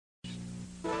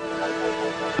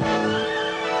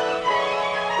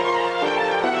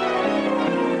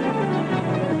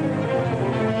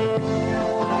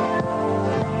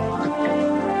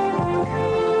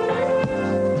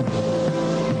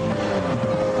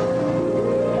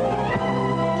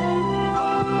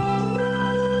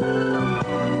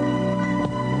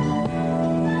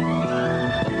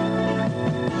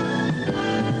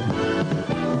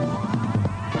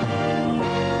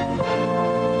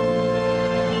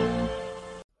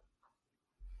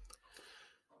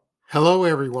Hello,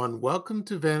 everyone. Welcome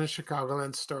to Vanished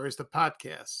Chicagoland Stories, the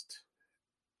podcast.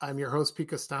 I'm your host,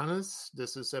 Pete Costanas.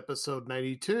 This is episode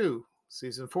 92,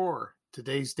 season 4.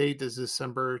 Today's date is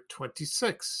December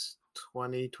 26,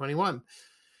 2021.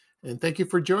 And thank you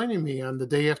for joining me on the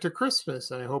day after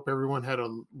Christmas. I hope everyone had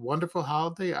a wonderful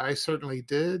holiday. I certainly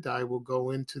did. I will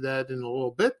go into that in a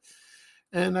little bit.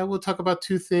 And I will talk about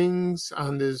two things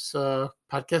on this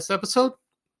podcast episode.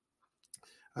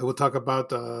 I will talk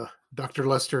about Dr.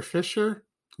 Lester Fisher,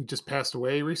 who just passed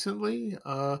away recently,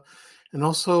 and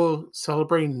also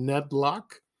celebrating Ned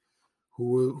Locke,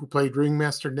 who played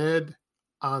Ringmaster Ned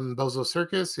on Bozo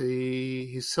Circus.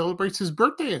 He celebrates his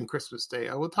birthday on Christmas Day.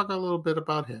 I will talk a little bit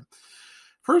about him.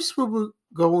 First, we will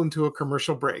go into a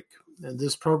commercial break, and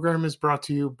this program is brought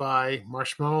to you by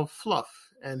Marshmallow Fluff.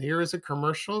 And here is a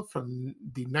commercial from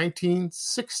the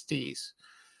 1960s.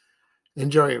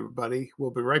 Enjoy, everybody.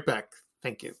 We'll be right back.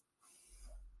 Thank you.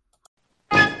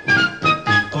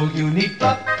 Oh, you need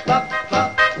fluff, fluff,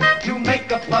 fluff to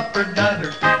make a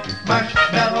fluffernutter.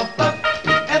 Marshmallow fluff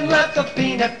and lots of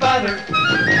peanut butter.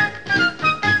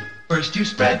 First you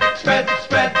spread, spread,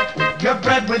 spread your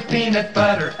bread with peanut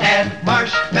butter. Add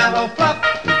marshmallow fluff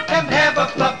and have a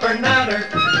fluffernutter.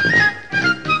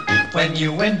 When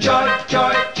you enjoy,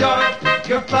 joy, joy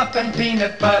your fluff and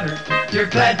peanut butter, you're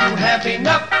glad you have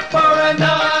enough for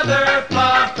another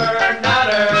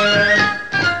fluffernutter.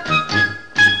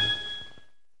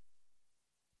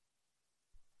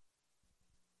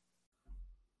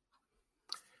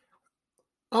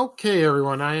 Okay,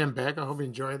 everyone, I am back. I hope you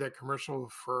enjoyed that commercial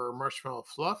for Marshmallow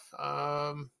Fluff.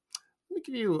 Let me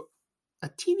give you a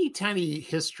teeny tiny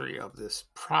history of this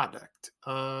product.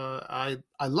 I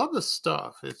love the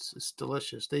stuff. It's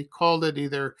delicious. They called it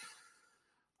either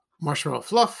Marshmallow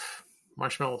Fluff,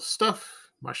 Marshmallow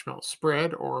Stuff, Marshmallow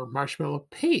Spread, or Marshmallow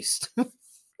Paste.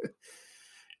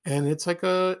 And it's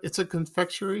a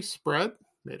confectionery spread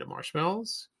made of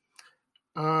marshmallows.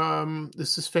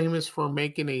 This is famous for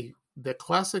making the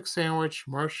classic sandwich,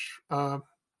 fluffernutter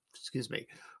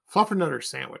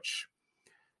sandwich.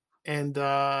 And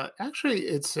actually,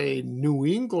 it's a New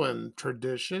England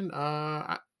tradition.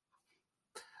 I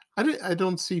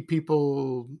don't see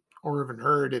people, or even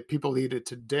heard it, people eat it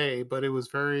today, but it was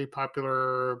very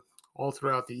popular all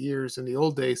throughout the years in the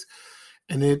old days.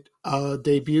 And it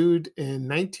debuted in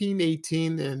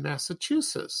 1918 in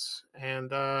Massachusetts.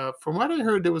 And from what I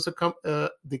heard, there was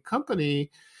the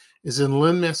company is in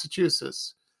Lynn,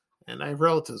 Massachusetts, and I have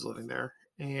relatives living there.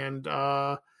 And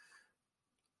when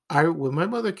my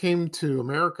mother came to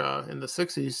America in the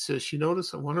 60s, she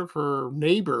noticed that one of her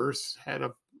neighbors had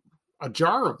a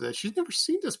jar of this. She's never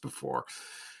seen this before,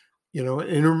 and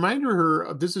it reminded her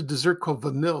of this dessert called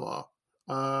vanilla.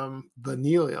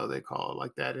 Vanilla, they call it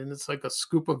like that, and it's like a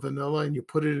scoop of vanilla, and you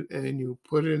put it in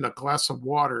a glass of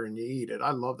water and you eat it.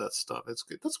 I love that stuff. It's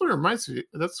good. That's what it reminds me.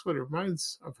 That's what it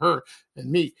reminds of her and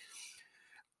me.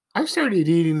 I started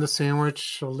eating the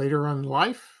sandwich later on in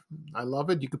life. I love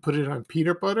it. You could put it on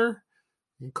peanut butter.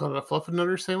 You call it a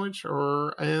fluffernutter sandwich,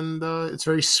 and it's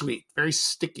very sweet, very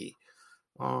sticky.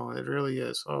 Oh, it really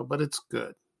is. Oh, but it's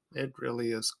good. It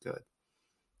really is good.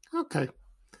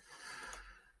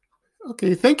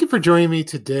 Okay, thank you for joining me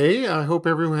today. I hope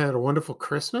everyone had a wonderful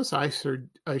Christmas. I sure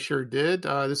did.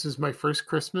 This is my first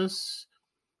Christmas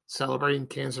celebrating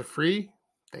cancer-free.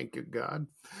 Thank you, God.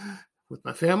 With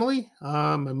my family.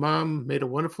 My mom made a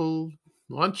wonderful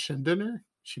lunch and dinner.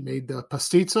 She made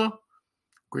pastizzo,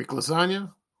 Greek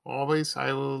lasagna. Always, I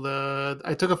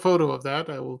took a photo of that.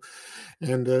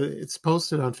 And it's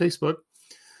posted on Facebook.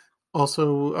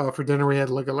 Also, for dinner we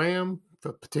had leg of lamb,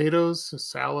 potatoes, a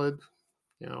salad.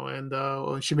 And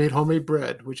she made homemade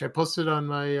bread, which I posted on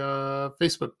my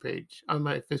Facebook page, on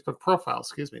my Facebook profile,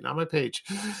 not my page.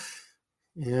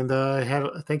 And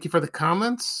thank you for the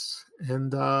comments.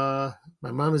 And my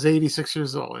mom is 86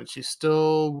 years old, and she's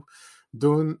still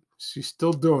doing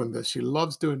this. She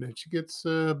loves doing it. She gets,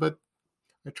 but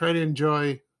I try to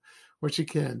enjoy what she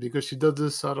can, because she does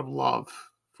this out of love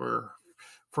for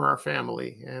our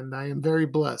family. And I am very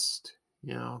blessed,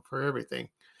 for everything.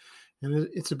 And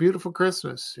it's a beautiful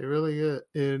Christmas. It really is.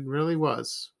 It really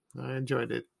was. I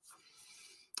enjoyed it.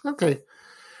 Okay.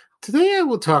 Today I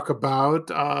will talk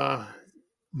about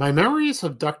my memories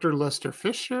of Dr. Lester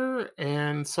Fisher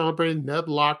and celebrating Ned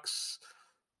Locke's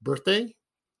birthday,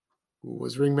 who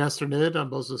was Ringmaster Ned on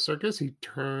Bozo Circus. He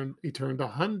turned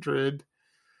 100.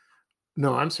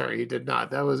 No, I'm sorry, he did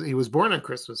not. He was born on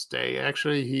Christmas Day.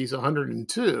 Actually, he's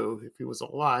 102 if he was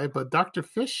alive. But Dr.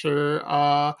 Fisher,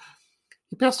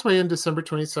 he passed away on December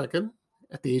 22nd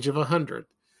at the age of 100.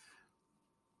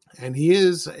 And he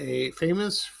is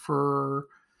famous for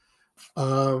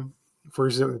for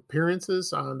his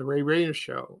appearances on the Ray Rayner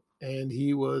Show. And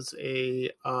he was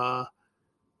a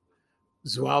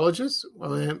zoologist,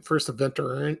 well, first a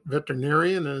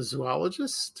veterinarian and a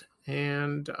zoologist.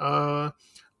 And I'll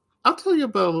tell you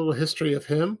about a little history of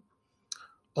him.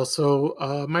 Also,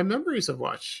 my memories of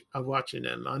watching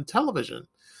him on television.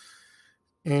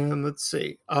 And let's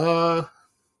see.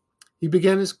 He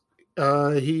began his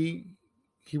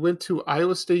he went to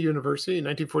Iowa State University in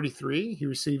 1943. He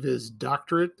received his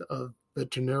doctorate of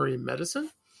veterinary medicine.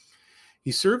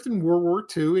 He served in World War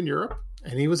II in Europe,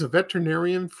 and he was a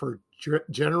veterinarian for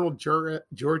General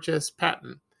George S.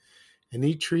 Patton. And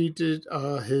he treated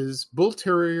his bull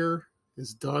terrier.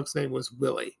 His dog's name was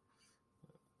Willie.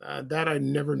 That I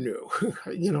never knew.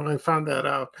 I found that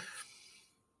out.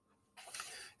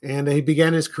 And he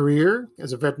began his career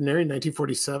as a veterinarian in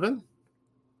 1947.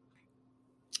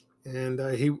 And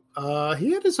he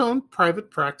had his own private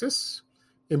practice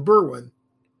in Berwyn.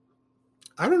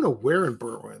 I don't know where in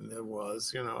Berwyn it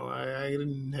was. I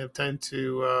didn't have time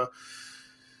to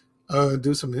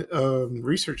do some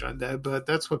research on that, but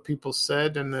that's what people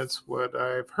said, and that's what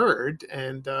I've heard.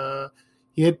 And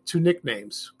he had two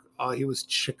nicknames. He was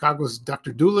Chicago's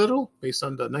Dr. Dolittle, based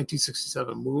on the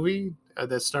 1967 movie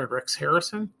that starred Rex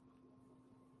Harrison,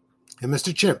 and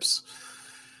Mr. Chimps.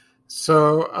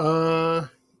 So,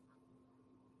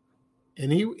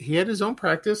 and he had his own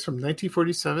practice from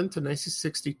 1947 to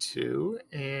 1962,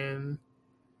 and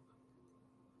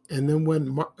then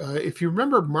when if you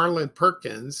remember Marlon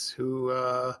Perkins, who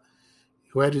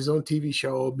had his own TV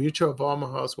show, Mutual of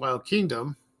Omaha's Wild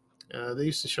Kingdom. They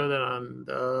used to show that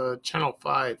on Channel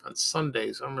 5 on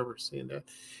Sundays. I remember seeing that.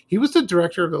 He was the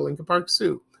director of the Lincoln Park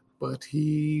Zoo, but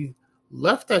he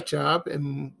left that job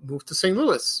and moved to St.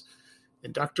 Louis.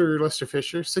 And Dr. Lester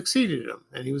Fisher succeeded him,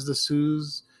 and he was the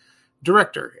zoo's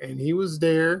director. And he was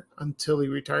there until he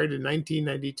retired in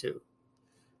 1992.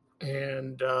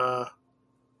 And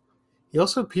he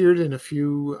also appeared in a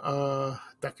few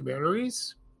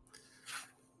documentaries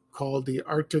called The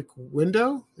Arctic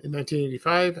Window in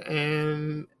 1985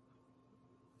 and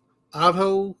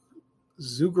Otto,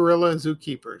 Zoo Gorilla, and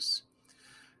Zookeepers.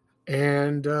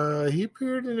 And he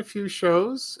appeared in a few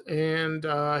shows, and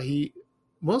we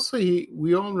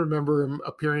all remember him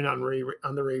appearing on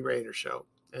the Ray Rayner Show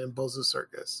and Bozo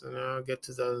Circus, and I'll get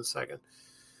to that in a second.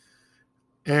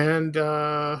 And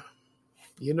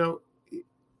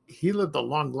he lived a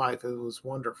long life. It was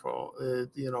wonderful.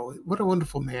 What a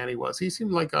wonderful man he was. He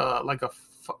seemed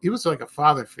he was like a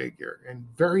father figure and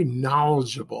very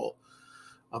knowledgeable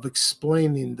of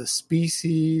explaining the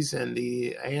species and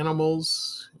the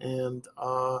animals. And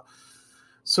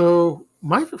so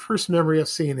my first memory of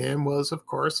seeing him was, of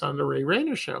course, on the Ray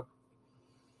Rayner Show.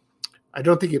 I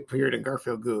don't think he appeared in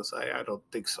Garfield Goose. I don't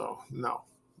think so. No.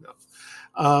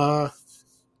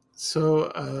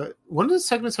 So one of the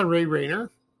segments on Ray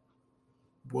Rayner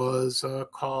was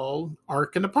called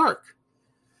Ark in the Park.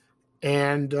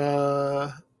 And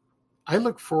I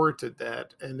look forward to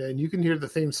that. And then you can hear the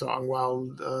theme song while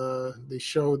they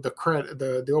showed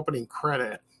the opening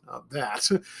credit of that.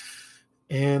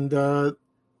 And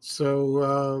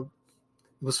so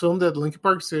it was filmed at Lincoln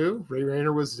Park Zoo. Ray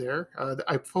Rayner was there.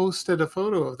 I posted a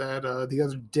photo of that the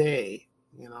other day,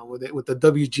 with the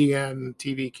WGN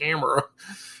TV camera.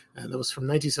 And it was from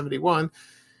 1971.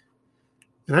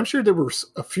 And I'm sure there were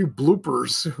a few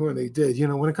bloopers when they did.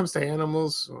 When it comes to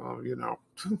animals,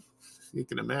 you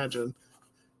can imagine.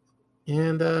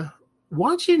 And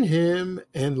watching him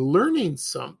and learning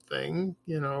something,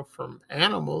 from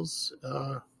animals,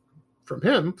 from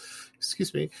him,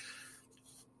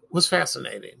 was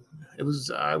fascinating.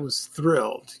 I was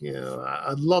thrilled.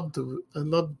 I loved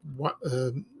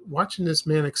watching this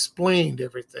man explain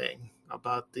everything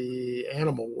about the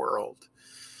animal world.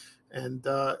 And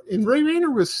Ray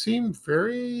Rayner seemed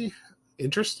very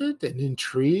interested and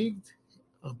intrigued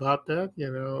about that,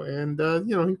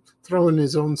 and throw in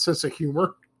his own sense of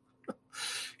humor.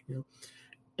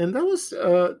 And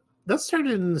that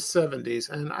started in the 70s,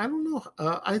 and I don't know.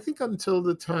 I think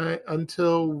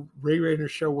until Ray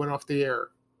Rayner's show went off the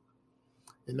air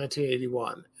in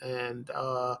 1981, and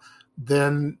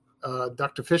then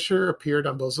Dr. Fisher appeared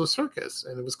on Bozo Circus,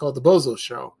 and it was called the Bozo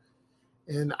Show.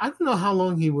 And I don't know how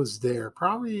long he was there.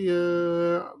 Probably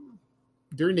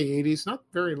during the 80s, not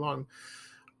very long.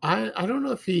 I don't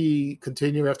know if he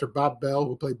continued after Bob Bell,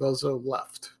 who played Bozo,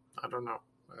 left. I don't know.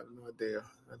 I have no idea.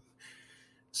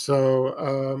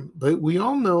 So, but we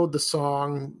all know the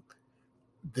song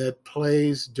that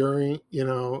plays during,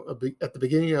 at the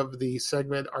beginning of the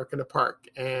segment Ark in the Park.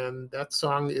 And that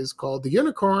song is called The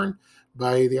Unicorn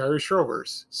by the Irish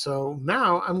Rovers. So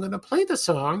now I'm going to play the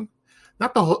song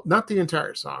not the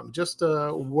entire song, just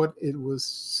what it was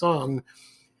sung,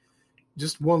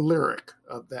 just one lyric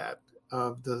of the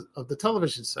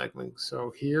television segment.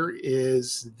 So here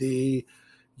is the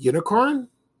Unicorn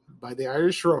by the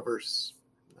Irish Rovers.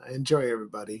 Enjoy,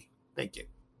 everybody. Thank you.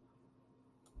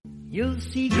 You'll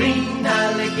see green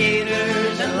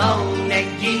alligators and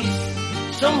long-necked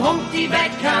geese, some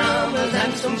humpty-backed camels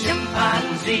and some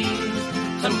chimpanzees,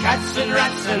 some cats and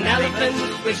rats and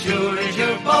elephants, but sure as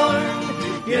you're born,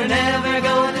 you're never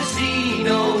going to see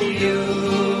no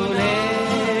unicorn.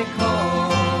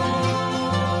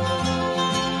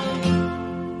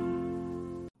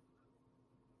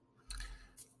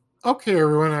 Okay,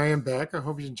 everyone, I am back. I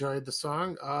hope you enjoyed the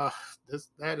song.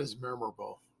 That is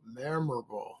memorable, and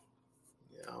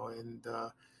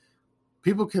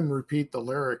people can repeat the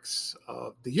lyrics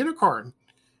of the Unicorn,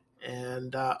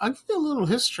 and I'll give you a little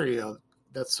history of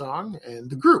that song and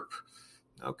the group.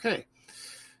 Okay,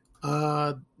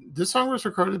 this song was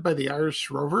recorded by the Irish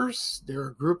Rovers. They're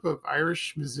a group of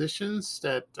Irish musicians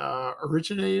that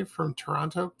originated from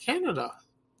Toronto, Canada,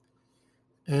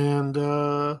 and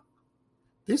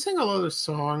they sing a lot of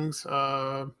songs.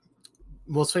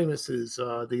 Most famous is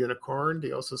The Unicorn.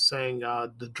 They also sang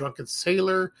The Drunken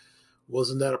Sailor,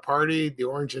 Wasn't That a Party, The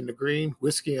Orange and the Green,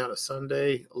 Whiskey on a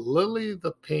Sunday, Lily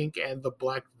the Pink, and the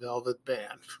Black Velvet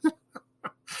Band.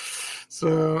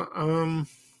 So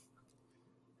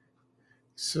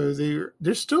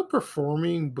they're still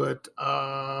performing, but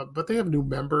they have new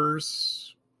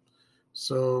members.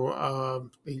 So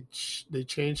they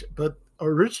changed, but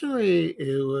originally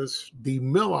it was the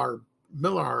Miller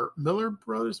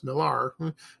brothers. They were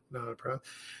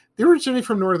originally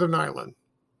from Northern Ireland,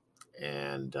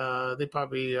 and they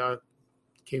probably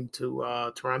came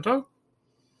to Toronto,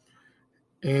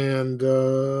 and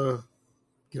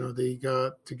they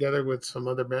got together with some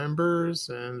other members,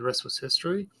 and the rest was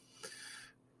history.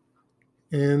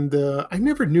 And I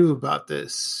never knew about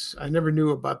this. I never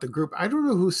knew about the group. I don't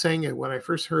know who sang it when I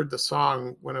first heard the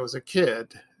song when I was a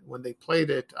kid, when they played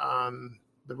it on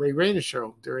the Ray Rayner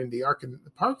Show during the Ark in the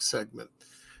Park segment.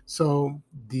 So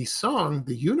the song,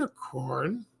 The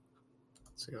Unicorn,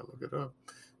 let's see, I'll look it up.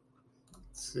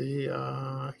 Let's see.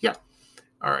 Yeah.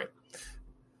 All right.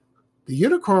 The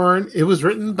Unicorn, it was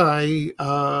written by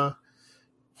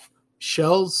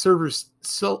Shel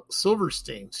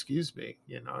Silverstein, excuse me.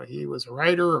 He was a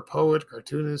writer, a poet,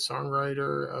 cartoonist,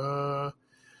 songwriter.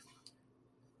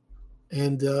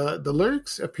 And the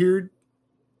lyrics appeared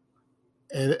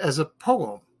as a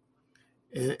poem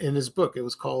in his book. It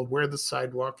was called Where the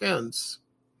Sidewalk Ends.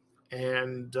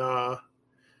 And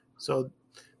so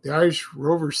the Irish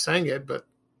Rovers sang it, but,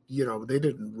 they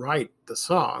didn't write the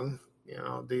song.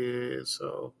 So they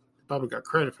probably got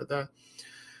credit for that.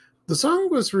 The song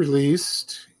was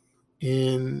released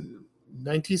in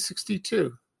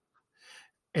 1962,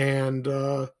 and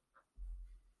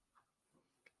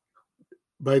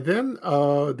by then,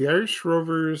 the Irish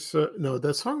Rovers, no,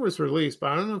 that song was released,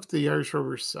 but I don't know if the Irish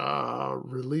Rovers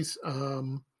released, I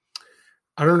don't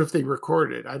know if they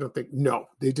recorded. No,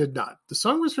 they did not. The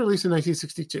song was released in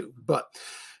 1962, but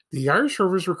the Irish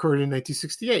Rovers recorded in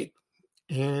 1968,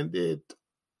 and it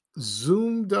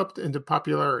zoomed up into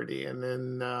popularity, and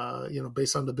then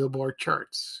based on the Billboard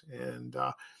charts, and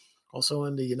also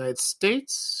in the United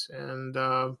States and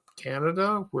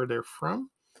Canada, where they're from,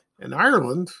 and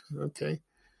Ireland. Okay.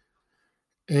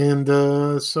 And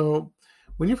so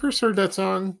when you first heard that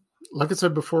song, like I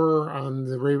said before on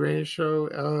the Ray Rayner Show,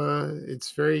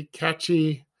 it's very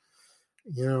catchy,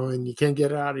 and you can't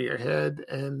get it out of your head.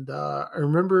 And I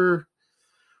remember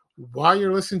while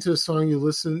you're listening to the song,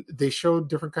 they showed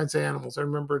different kinds of animals. I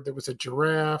remember there was a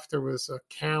giraffe, there was a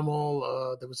camel,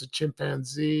 there was a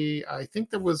chimpanzee. I think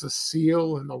there was a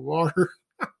seal in the water.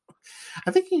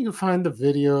 I think you can find the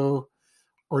video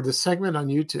or the segment on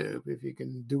YouTube if you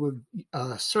can do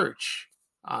a search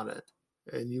on it.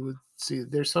 And you would see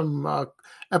there's some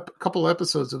couple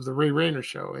episodes of the Ray Rayner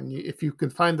Show. And if you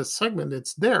can find the segment,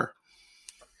 it's there.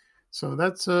 So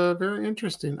that's very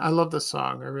interesting. I love the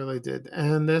song. I really did.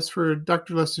 And as for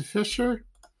Dr. Lester Fisher,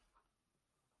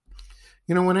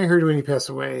 when I heard when he passed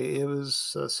away, it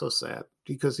was so sad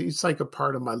because he's like a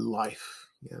part of my life,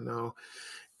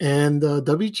 And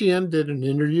WGN did an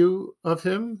interview of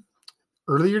him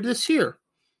earlier this year.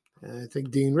 And I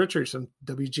think Dean Richards from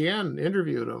WGN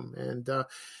interviewed him. And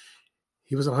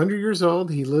he was 100 years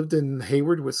old. He lived in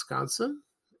Hayward, Wisconsin.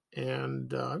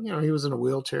 And, he was in a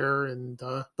wheelchair,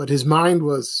 but his mind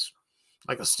was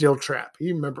like a steel trap.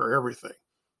 He remembered everything.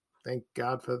 Thank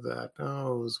God for that.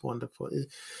 Oh, it was wonderful.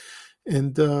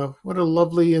 And what a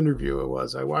lovely interview it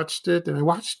was. I watched it, and I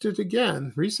watched it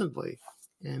again recently.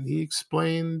 and he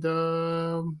explained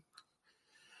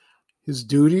his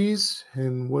duties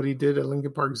and what he did at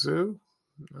Lincoln Park Zoo.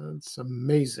 It's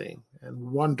amazing and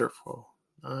wonderful.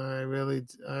 I really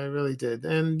did.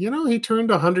 And, he turned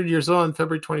 100 years old on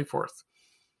February 24th.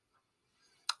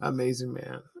 Amazing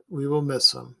man. We will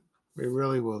miss him. We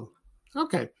really will.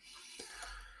 Okay.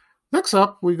 Next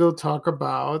up, we go talk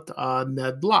about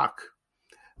Ned Block.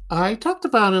 I talked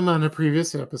about him on a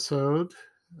previous episode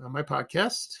on my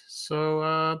podcast.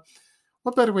 So,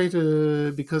 what better way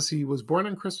because he was born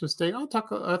on Christmas Day, I'll talk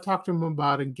to him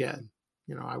about it again.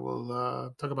 I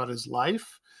will talk about his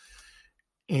life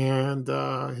and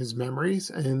his memories.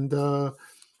 And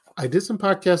I did some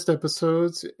podcast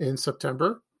episodes in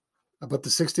September about the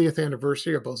 60th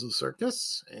anniversary of Bozo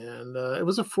Circus. And it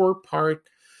was a 4-part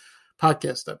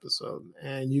podcast episode.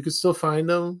 And you can still find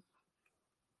them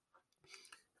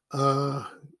on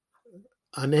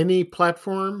any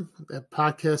platform that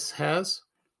podcast has.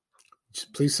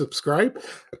 Just please subscribe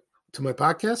to my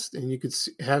podcast, and you could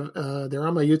have they're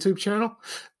on my YouTube channel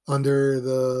under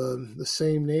the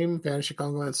same name, Vanishing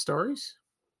Congoland Stories.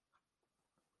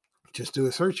 Just do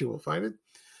a search, you will find it.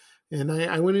 And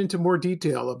I went into more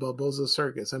detail about Bozo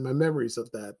Circus and my memories of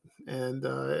that, and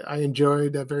I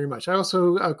enjoyed that very much. I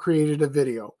also created a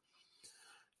video,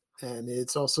 and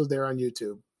it's also there on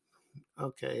YouTube.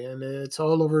 Okay, and it's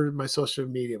all over my social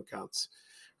media accounts.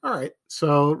 All right,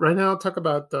 so right now I'll talk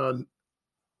about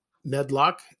Ned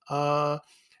Locke.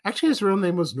 Actually, his real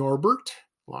name was Norbert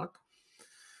Locke.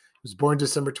 He was born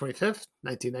December 25th,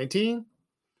 1919.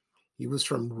 He was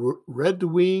from Red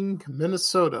Wing,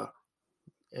 Minnesota,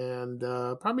 and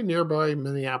probably nearby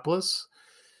Minneapolis.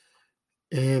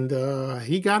 And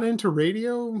he got into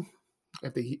radio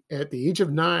at the age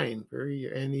of 9.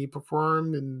 And he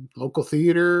performed in local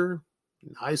theater,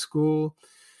 in high school,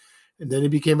 and then he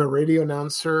became a radio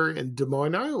announcer in Des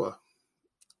Moines, Iowa.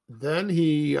 Then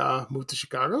he moved to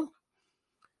Chicago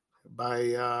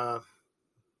by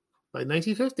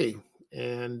 1950,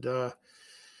 and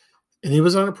he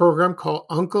was on a program called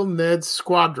Uncle Ned's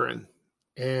Squadron,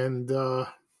 and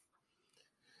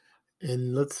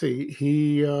let's see,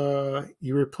 he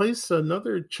replaced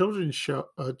another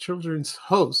children's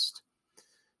host.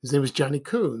 His name was Johnny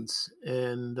Coons,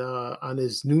 and on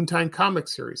his Noontime comic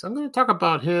series. I'm going to talk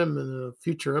about him in a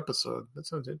future episode. That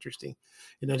sounds interesting.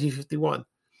 In 1951.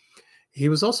 He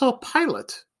was also a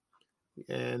pilot,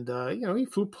 and he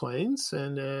flew planes,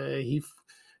 and he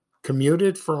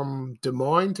commuted from Des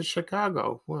Moines to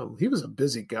Chicago. Well, he was a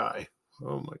busy guy.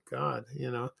 Oh my God,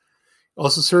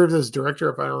 Also served as director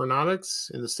of aeronautics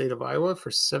in the state of Iowa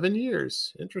for 7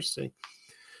 years. Interesting.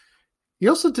 He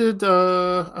also did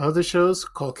other shows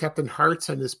called Captain Hearts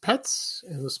and His Pets,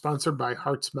 and was sponsored by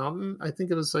Hearts Mountain. I think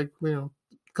it was like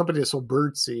company that sold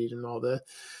birdseed and all that.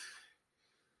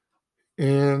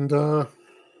 And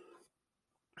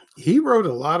he wrote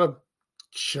a lot of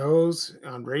shows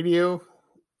on radio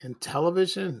and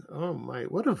television. Oh my,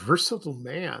 what a versatile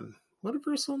man. What a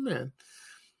versatile man.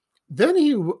 Then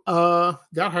he got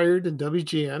hired in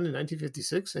WGN in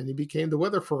 1956, and he became the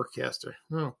weather forecaster.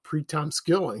 Oh, pre-Tom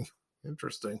Skilling.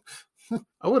 Interesting.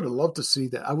 I would have loved to see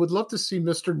that. I would love to see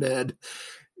Mr. Ned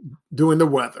doing the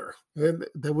weather.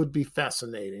 That would be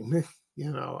fascinating.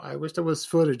 I wish there was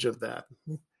footage of that.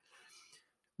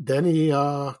 Then he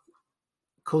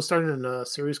co-starred in a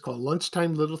series called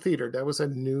Lunchtime Little Theater. That was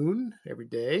at noon every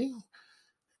day.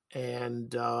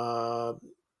 And I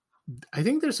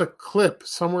think there's a clip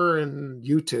somewhere in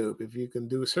YouTube. If you can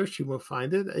do a search, you will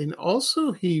find it. And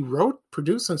also he wrote,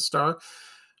 produced, and starred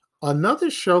another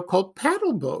show called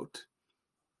Paddle Boat.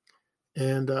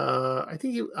 And I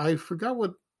think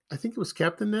it was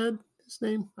Captain Ned, his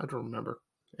name. I don't remember.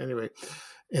 Anyway.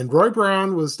 And Roy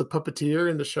Brown was the puppeteer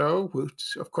in the show,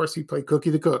 which, of course, he played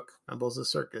Cookie the Cook on Bozo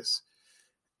Circus.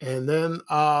 And then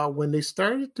when they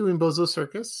started doing Bozo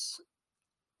Circus,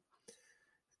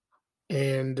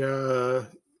 and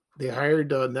they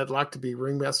hired Ned Locke to be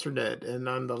Ringmaster Ned. And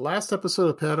on the last episode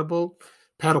of Paddle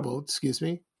Boat,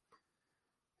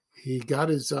 he got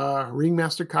his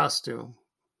Ringmaster costume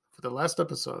for the last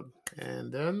episode.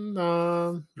 And then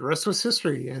the rest was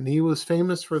history. And he was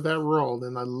famous for that role.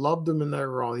 And I loved him in that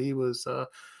role. He was a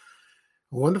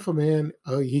wonderful man.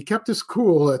 He kept his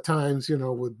cool at times,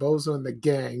 with Bozo and the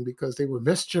gang, because they were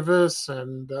mischievous.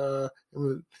 And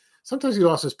sometimes he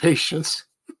lost his patience.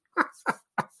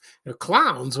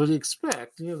 Clowns, what do you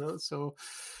expect? So,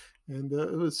 and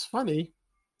it was funny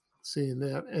seeing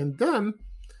that. And then,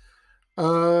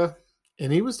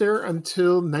 and he was there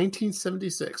until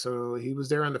 1976. So he was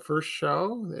there on the first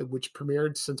show, which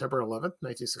premiered September 11th,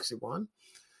 1961.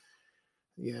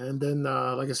 Yeah, and then,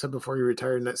 like I said before, he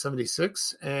retired in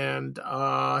 76, and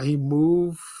he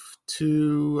moved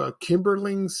to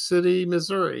Kimberling City,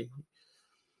 Missouri.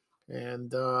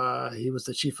 And he was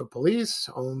the chief of police.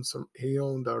 He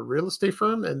owned a real estate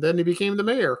firm, and then he became the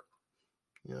mayor.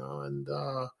 And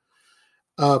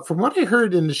from what I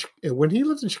heard, when he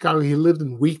lived in Chicago, he lived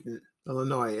in Wheaton,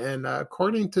 Illinois. And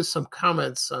according to some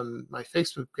comments on my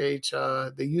Facebook page,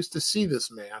 they used to see this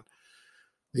man.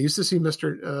 They used to see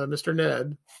Mr.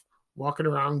 Ned walking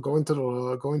around, going to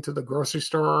the grocery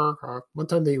store. One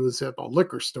time he was at a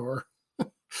liquor store.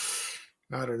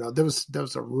 I don't know. There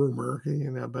was a rumor,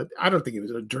 but I don't think he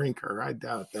was a drinker. I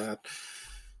doubt that.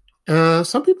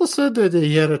 Some people said that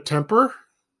he had a temper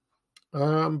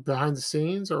behind the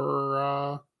scenes,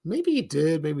 or maybe he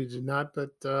did, maybe he did not.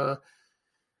 But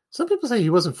some people say he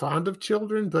wasn't fond of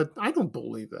children, but I don't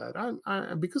believe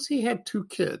that. Because he had 2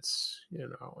 kids,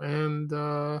 and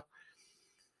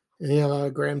he had a lot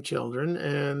of grandchildren,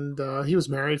 and he was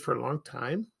married for a long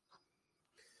time.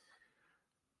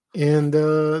 And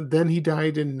then he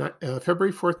died in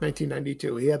February 4th,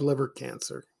 1992. He had liver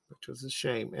cancer, which was a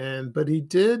shame. But he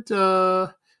didn't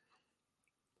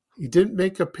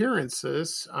make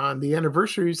appearances on the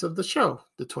anniversaries of the show,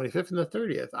 the 25th and the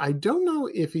 30th. I don't know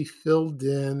if he filled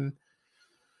in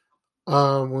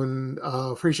when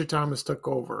Fraser Thomas took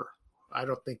over. I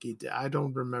don't think he did. I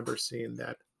don't remember seeing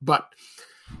that. But,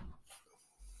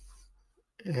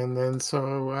 and then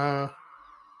so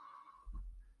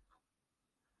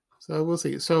we'll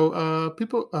see. So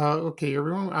people, okay,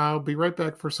 everyone, I'll be right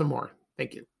back for some more.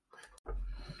 Thank you.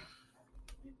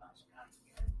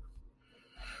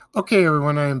 Okay,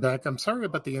 everyone, I am back. I'm sorry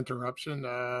about the interruption.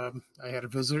 I had a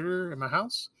visitor in my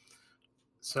house.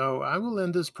 So I will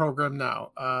end this program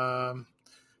now.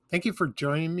 Thank you for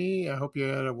joining me. I hope you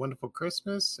had a wonderful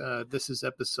Christmas. This is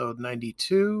episode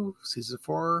 92, season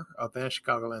 4 of Van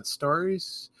Chicagoland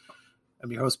Stories.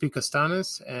 I'm your host, Pete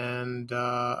Costanis, and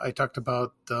I talked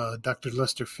about Dr.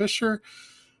 Lester Fisher,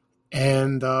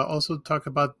 and also talk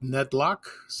about Ned Locke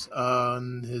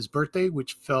on his birthday,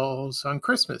 which falls on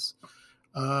Christmas.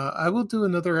 I will do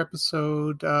another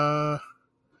episode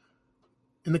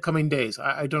in the coming days.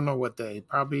 I don't know what day.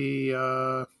 Probably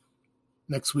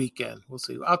next weekend. We'll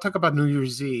see. I'll talk about New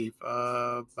Year's Eve,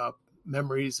 about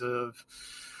memories of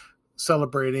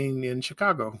celebrating in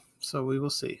Chicago. So we will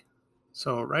see.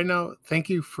 So right now, thank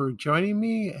you for joining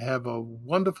me. Have a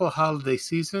wonderful holiday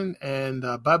season, and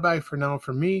bye-bye for now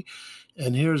from me.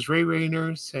 And here's Ray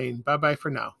Rayner saying bye-bye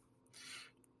for now.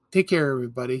 Take care,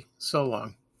 everybody. So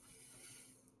long.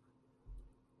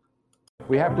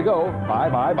 We have to go. Bye,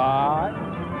 bye, bye.